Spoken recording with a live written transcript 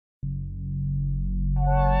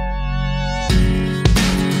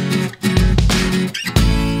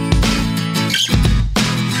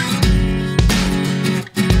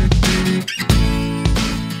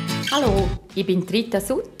Ich bin Rita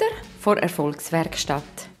Sutter von Erfolgswerkstatt.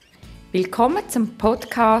 Willkommen zum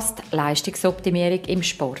Podcast Leistungsoptimierung im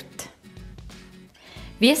Sport.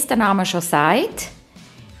 Wie es der Name schon sagt,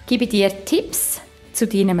 gebe ich dir Tipps zu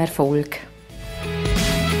deinem Erfolg.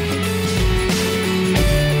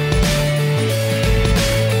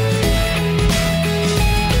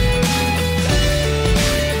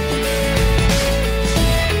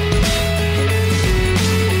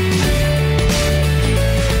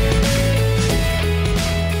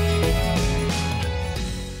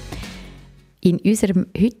 In unserem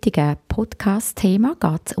heutigen Podcast-Thema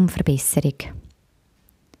geht es um Verbesserung.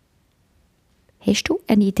 Hast du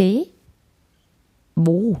eine Idee,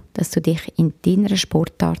 wo dass du dich in deiner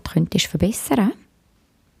Sportart könntest verbessern?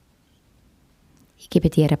 Ich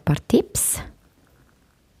gebe dir ein paar Tipps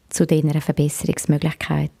zu dieser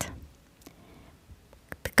Verbesserungsmöglichkeit.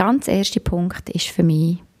 Der ganz erste Punkt ist für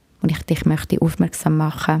mich, und ich dich möchte aufmerksam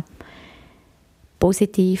machen,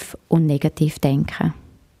 positiv und negativ denken.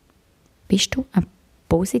 Bist du ein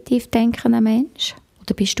positiv denkender Mensch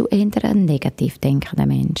oder bist du eher ein negativ denkender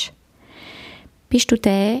Mensch? Bist du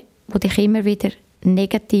der dich immer wieder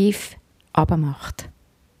negativ abmacht?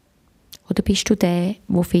 Oder bist du der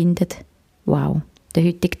findet, wow, der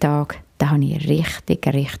heutige Tag, den habe ich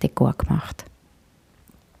richtig gut gemacht?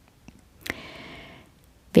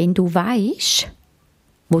 Wenn du weisst,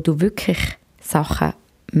 wo du wirklich Sachen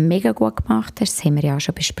mega gut gemacht hast, das haben wir ja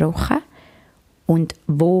schon besprochen, und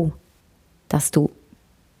wo dass du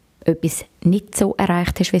etwas nicht so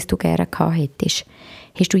erreicht hast, wie es du gerne gehabt hättest,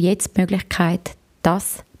 hast du jetzt die Möglichkeit,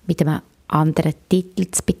 das mit einem anderen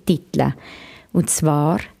Titel zu betiteln. Und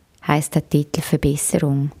zwar heisst der Titel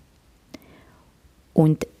Verbesserung.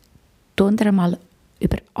 Und du dir einmal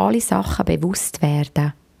über alle Sachen bewusst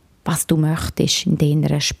werden, was du möchtest in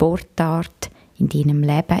deiner Sportart, in deinem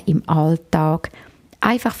Leben, im Alltag,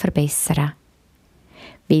 einfach verbessern.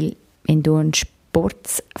 Weil wenn du ein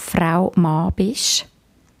Sportsfrau, Mann bist,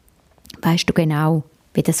 weisst du genau,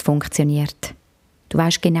 wie das funktioniert. Du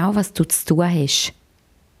weisst genau, was du zu tun hast.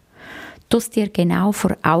 Du musst dir genau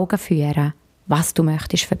vor Augen führen, was du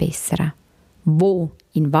möchtest verbessern. Wo,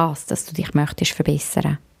 in was, dass du dich möchtest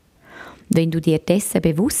verbessern. Und wenn du dir dessen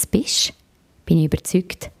bewusst bist, bin ich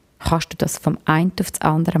überzeugt, kannst du das vom einen auf das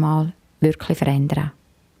andere Mal wirklich verändern.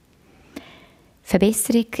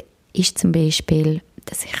 Verbesserung ist zum Beispiel,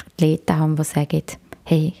 dass ich Athleten habe, die sagen,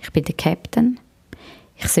 hey, ich bin der Captain,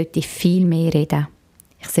 ich sollte viel mehr reden,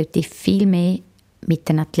 ich sollte viel mehr mit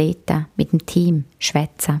den Athleten, mit dem Team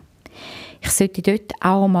schwätzen. Ich sollte dort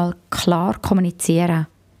auch mal klar kommunizieren,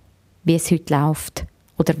 wie es heute läuft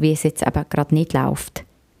oder wie es jetzt eben gerade nicht läuft.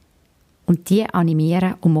 Und die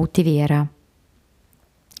animieren und motivieren.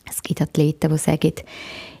 Es gibt Athleten, die sagen,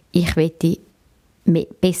 ich möchte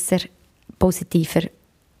besser, positiver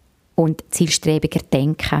und zielstrebiger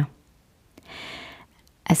denken.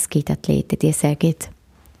 Es gibt Athleten, die sagen,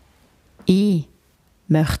 ich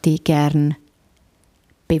möchte gerne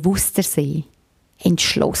bewusster sein,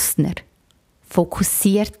 entschlossener,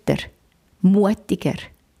 fokussierter, mutiger.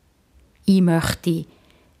 Ich möchte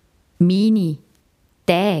meine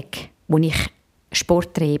Tage, wo ich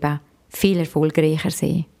Sport treibe, viel erfolgreicher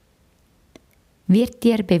sein. Wird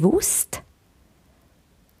dir bewusst,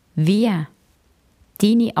 wie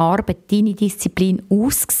deine Arbeit, deine Disziplin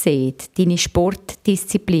aussieht, deine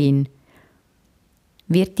Sportdisziplin?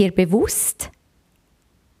 Wird dir bewusst,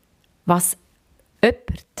 was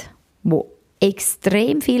jemand, der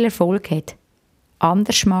extrem viel Erfolg hat,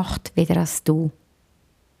 anders macht, wieder als du?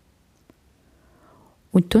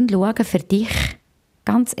 Und dann schauen für dich,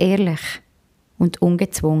 ganz ehrlich und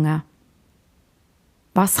ungezwungen,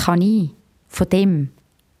 was kann ich von dem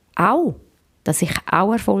auch, dass ich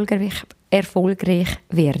auch erfolgreich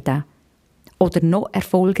werde oder noch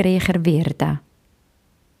erfolgreicher werde.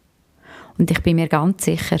 Und ich bin mir ganz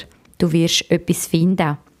sicher, du wirst etwas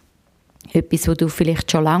finden, etwas, was du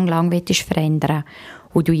vielleicht schon lange verändern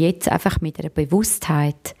willst, wo du jetzt einfach mit einer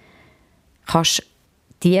Bewusstheit kannst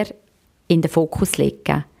dir in den Fokus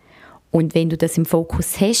legen. Und wenn du das im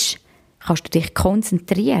Fokus hast, kannst du dich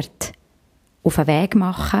konzentriert auf einen Weg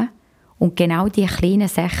machen und genau diese kleinen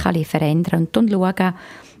Sachen verändern und dann schauen,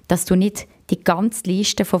 dass du nicht die ganze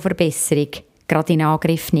Liste von Verbesserung gerade in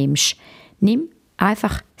Angriff nimmst. Nimm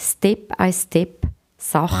einfach Step by Step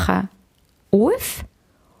Sachen auf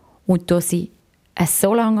und du sie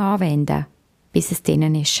so lange anwenden, bis es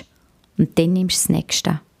drinnen ist. Und dann nimmst du das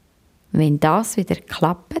Nächste. Wenn das wieder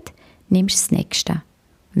klappt, nimmst du das Nächste.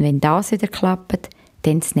 Und wenn das wieder klappt,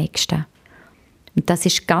 dann das Nächste. Und das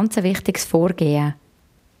ist ganz ein wichtiges Vorgehen.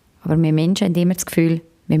 Aber wir Menschen haben immer das Gefühl,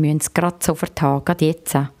 wir müssen es gerade sofort haben, gerade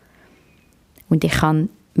jetzt. Und ich kann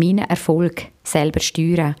meinen Erfolg selber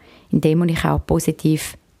steuern, indem ich auch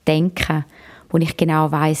positiv denke, wo ich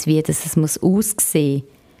genau weiss, wie das es aussehen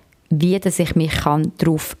muss, wie dass ich mich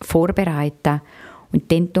darauf vorbereiten kann.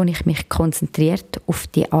 Und dann tue ich mich konzentriert auf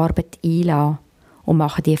die Arbeit einlassen und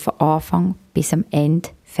mache die von Anfang bis am Ende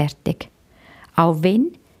fertig. Auch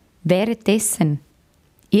wenn währenddessen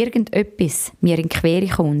irgendetwas mir in die Quere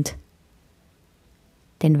kommt,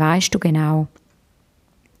 dann weisst du genau,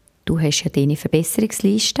 du hast ja deine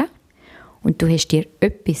Verbesserungsliste und du hast dir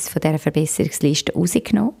etwas von dieser Verbesserungsliste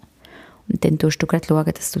rausgenommen und dann schaust du gerade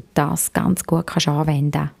schauen, dass du das ganz gut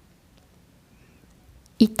anwenden kannst.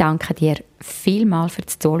 Ich danke dir vielmals für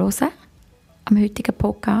das Zuhören am heutigen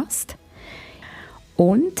Podcast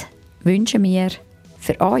und wünsche mir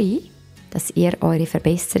für euch, dass ihr eure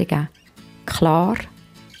Verbesserungen klar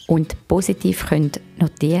und positiv könnt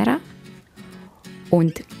notieren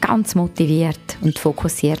und ganz motiviert und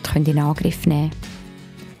fokussiert könnt in Angriff nehmen.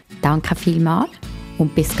 Danke vielmals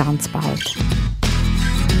und bis ganz bald.